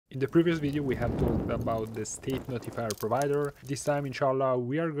In the previous video, we have talked about the state notifier provider. This time, inshallah,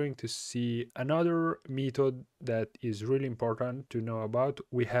 we are going to see another method that is really important to know about.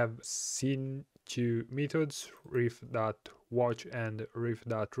 We have seen two methods, ref.watch and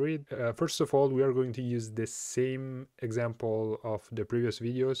ref.read. First of all, we are going to use the same example of the previous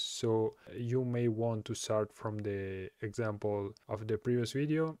videos, so you may want to start from the example of the previous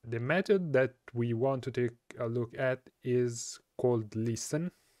video. The method that we want to take a look at is called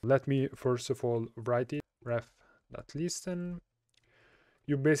listen. Let me first of all write it, ref.listen.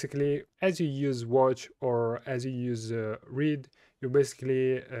 You basically, as you use watch or as you use read, you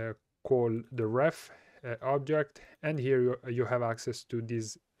basically call the ref object, and here you have access to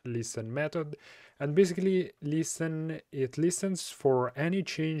this listen method. And basically it listens for any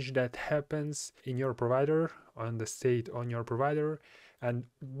change that happens in your provider, on the state on your provider, and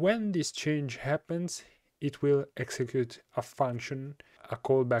when this change happens, it will execute a function, a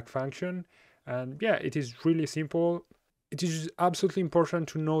callback function. And yeah, it is really simple. It is absolutely important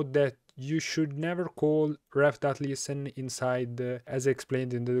to note that you should never call ref.listen inside, as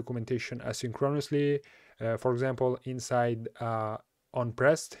explained in the documentation, asynchronously. For example, inside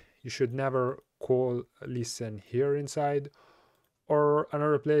onPressed, you should never call listen here inside. Or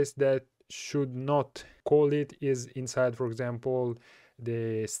another place that should not call it is inside, for example,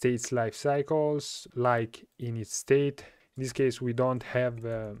 the state's life cycles, like in its state. In this case, we don't have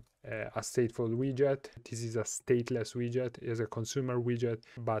a stateful widget. This is a stateless widget, is a consumer widget,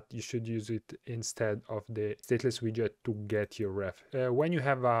 but you should use it instead of the stateless widget to get your ref. When you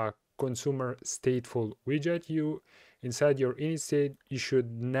have a consumer stateful widget, inside your init state, you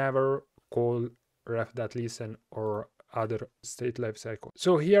should never call ref.listen or other state lifecycle.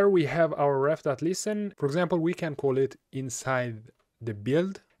 So here we have our ref.listen. For example, we can call it inside the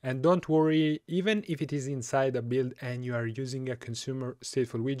build, and don't worry, even if it is inside a build and you are using a consumer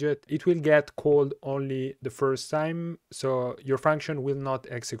stateful widget, it will get called only the first time, so your function will not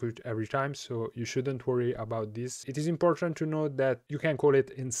execute every time, so you shouldn't worry about this. It is important to note that you can call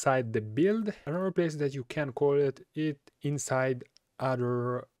it inside the build. Another place that you can call it inside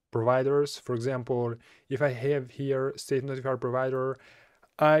other providers. For example, if I have here state notifier provider,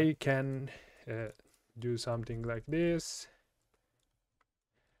 I can do something like this.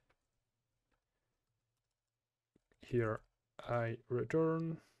 Here I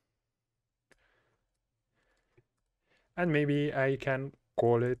return, and maybe I can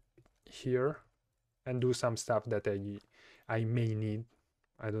call it here and do some stuff that I may need.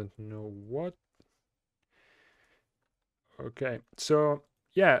 I don't know what. Okay, so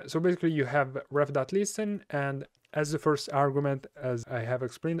yeah, so basically you have ref.listen, and as the first argument, as I have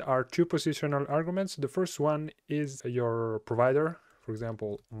explained, are two positional arguments. The first one is your provider, for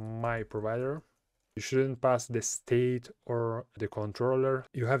example, my provider. You shouldn't pass the state or the controller.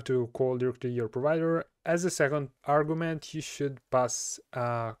 You have to call directly your provider. As a second argument, you should pass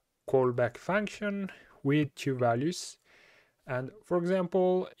a callback function with two values. And for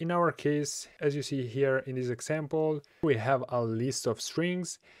example, in our case, as you see here in this example, we have a list of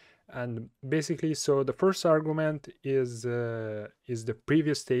strings. And basically, so the first argument is the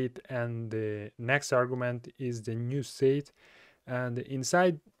previous state, and the next argument is the new state. And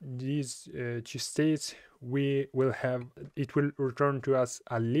inside these two states, we will have, it will return to us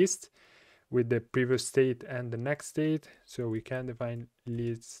a list with the previous state and the next state. So we can define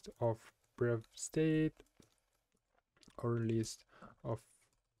list of prev state or list of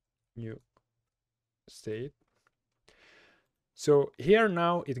new state. So here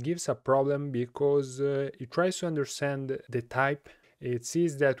now it gives a problem because it tries to understand the type. It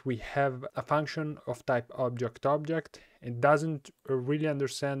sees that we have a function of type object. It doesn't really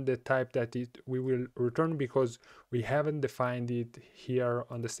understand the type that we will return because we haven't defined it here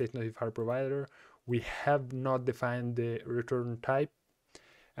on the state notifier provider. We have not defined the return type,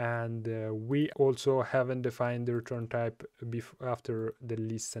 and we also haven't defined the return type after the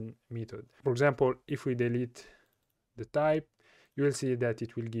listen method. For example, if we delete the type, you will see that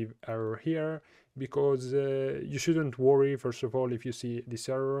it will give error here, because you shouldn't worry. First of all, if you see this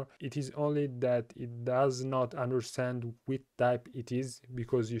error, it is only that it does not understand which type it is,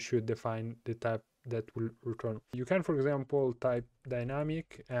 because you should define the type that will return. You can, for example, type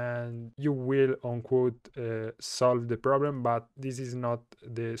dynamic and you will, unquote, solve the problem, but this is not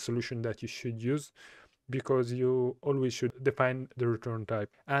the solution that you should use, because you always should define the return type.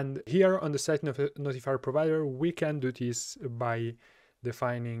 And here on the state notifier provider, we can do this by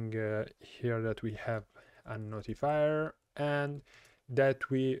defining here that we have a notifier and that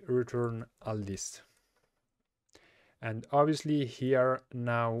we return a list. And obviously here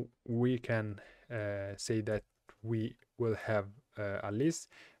now we can say that we will have a list,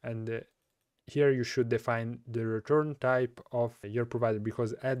 and here you should define the return type of your provider,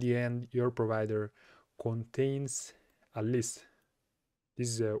 because at the end your provider contains a list.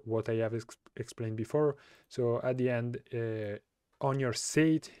 This is what I have explained before. So at the end, on your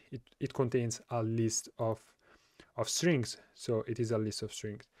state, it contains a list of strings. So it is a list of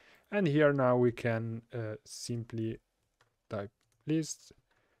strings. And here now we can simply type list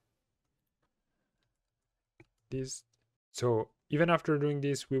this. So even after doing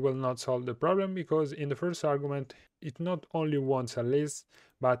this, we will not solve the problem, because in the first argument, it not only wants a list,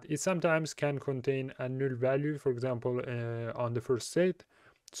 but it sometimes can contain a null value, for example, on the first state.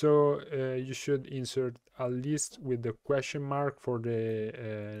 So you should insert a list with the question mark for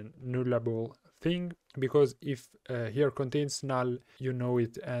the nullable thing, because if here contains null, you know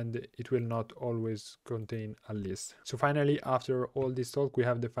it, and it will not always contain a list. So finally, after all this talk, we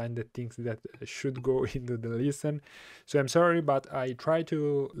have defined the things that should go into the listen. So I'm sorry, but I try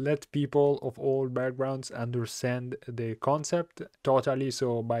to let people of all backgrounds understand the concept totally,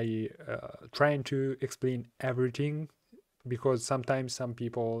 so by trying to explain everything, because sometimes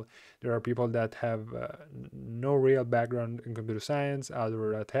there are people that have no real background in computer science,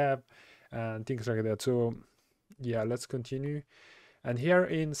 others that have, and things like that. So yeah, let's continue. And here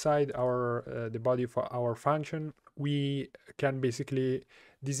inside our the body for our function, we can basically,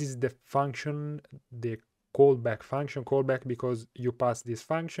 this is the function, the callback function, callback because you pass this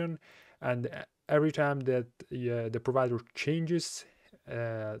function, and every time that the provider changes,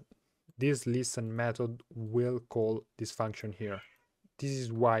 this listen method will call this function here. This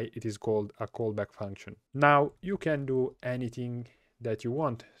is why it is called a callback function. Now you can do anything that you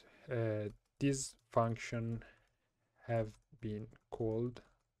want. This function have been called.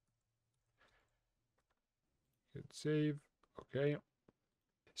 Hit save. Okay.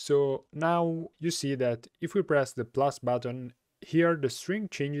 So now you see that if we press the plus button here, the string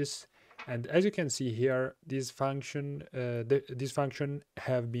changes, and as you can see here, this function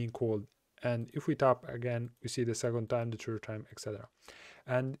have been called. And if we tap again, we see the second time, the third time, etc.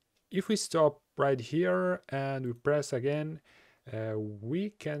 And if we stop right here and we press again, we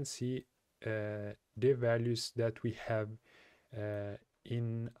can see the values that we have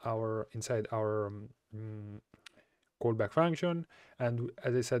inside our callback function. And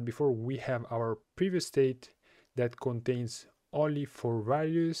as I said before, we have our previous state that contains only 4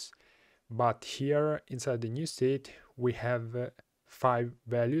 values, but here inside the new state we have 5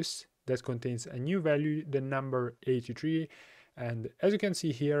 values that contains a new value, the number 83. And as you can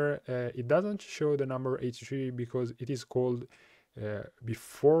see here, it doesn't show the number 83 because it is called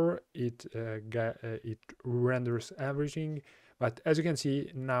before it renders averaging. But as you can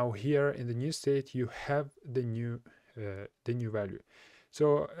see now here in the new state, you have the new value.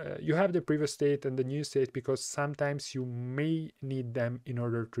 So you have the previous state and the new state because sometimes you may need them in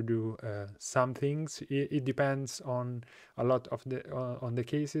order to do some things. It depends on a lot of the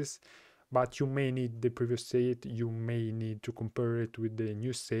cases, but you may need the previous state, you may need to compare it with the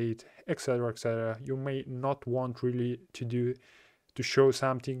new state, etc., etc. You may not want really to show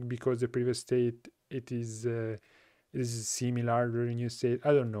something because the previous state it is similar to the new state.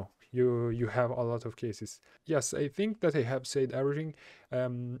 I don't know. You have a lot of cases. Yes, I think that I have said everything.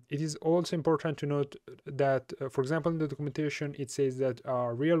 It is also important to note that, for example, in the documentation, it says that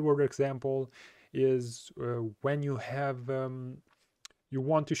a real-world example is when you have you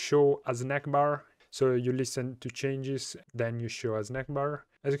want to show a snack bar. So you listen to changes, then you show a snack bar.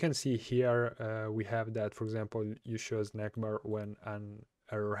 As you can see here, we have that, for example, you show a snack bar when an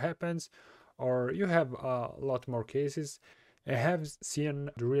error happens, or you have a lot more cases. I have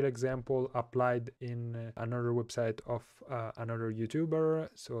seen the real example applied in another website of another YouTuber.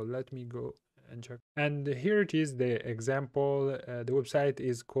 So let me go and check. And here it is, the example. The website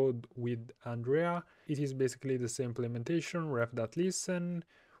is called 𝗍𝗟𝗘𝗏. It is basically the same implementation, ref.listen,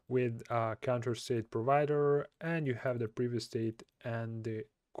 with a counter state provider, and you have the previous state and the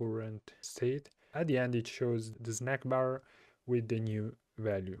current state. At the end, it shows the snack bar with the new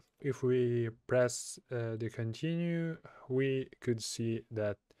value. If we press the continue, we could see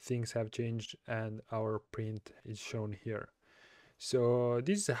that things have changed and our print is shown here. So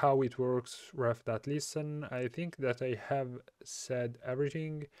this is how it works, ref.listen. I think that I have said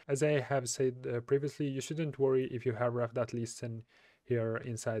everything. As I have said previously, you shouldn't worry if you have ref.listen here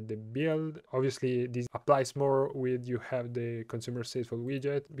inside the build. Obviously, this applies more with you have the consumer stateful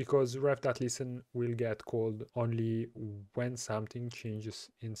widget, because ref.listen will get called only when something changes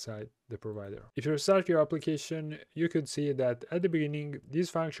inside the provider. If you start your application, you could see that at the beginning this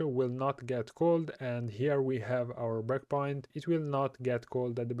function will not get called, and here we have our breakpoint. It will not get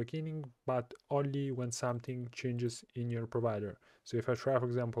called at the beginning, but only when something changes in your provider. So if I try, for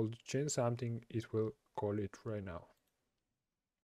example, to change something, it will call it right now.